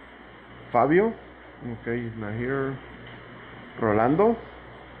 Fabio. Okay, he's not here. Rolando.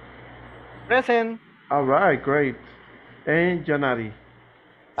 Present. All right, great. And Janari.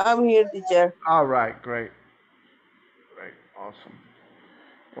 I'm here, teacher. All right, great. Great, awesome.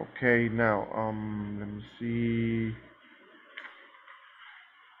 Okay, now, let me see.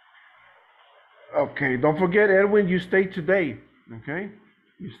 Okay, don't forget, Edwin, you stay today, okay?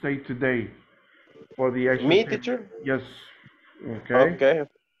 You stay today for the extra. Me, teacher? Yes. Okay. Okay.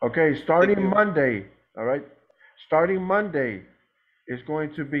 Okay, starting Monday, all right? Starting Monday, it's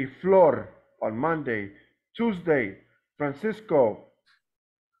going to be Flor on Monday. Tuesday, Francisco.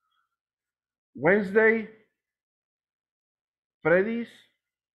 Wednesday, Freddy's.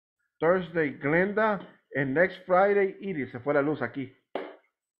 Thursday, Glenda. And next Friday, Iris. Se fue la luz aquí.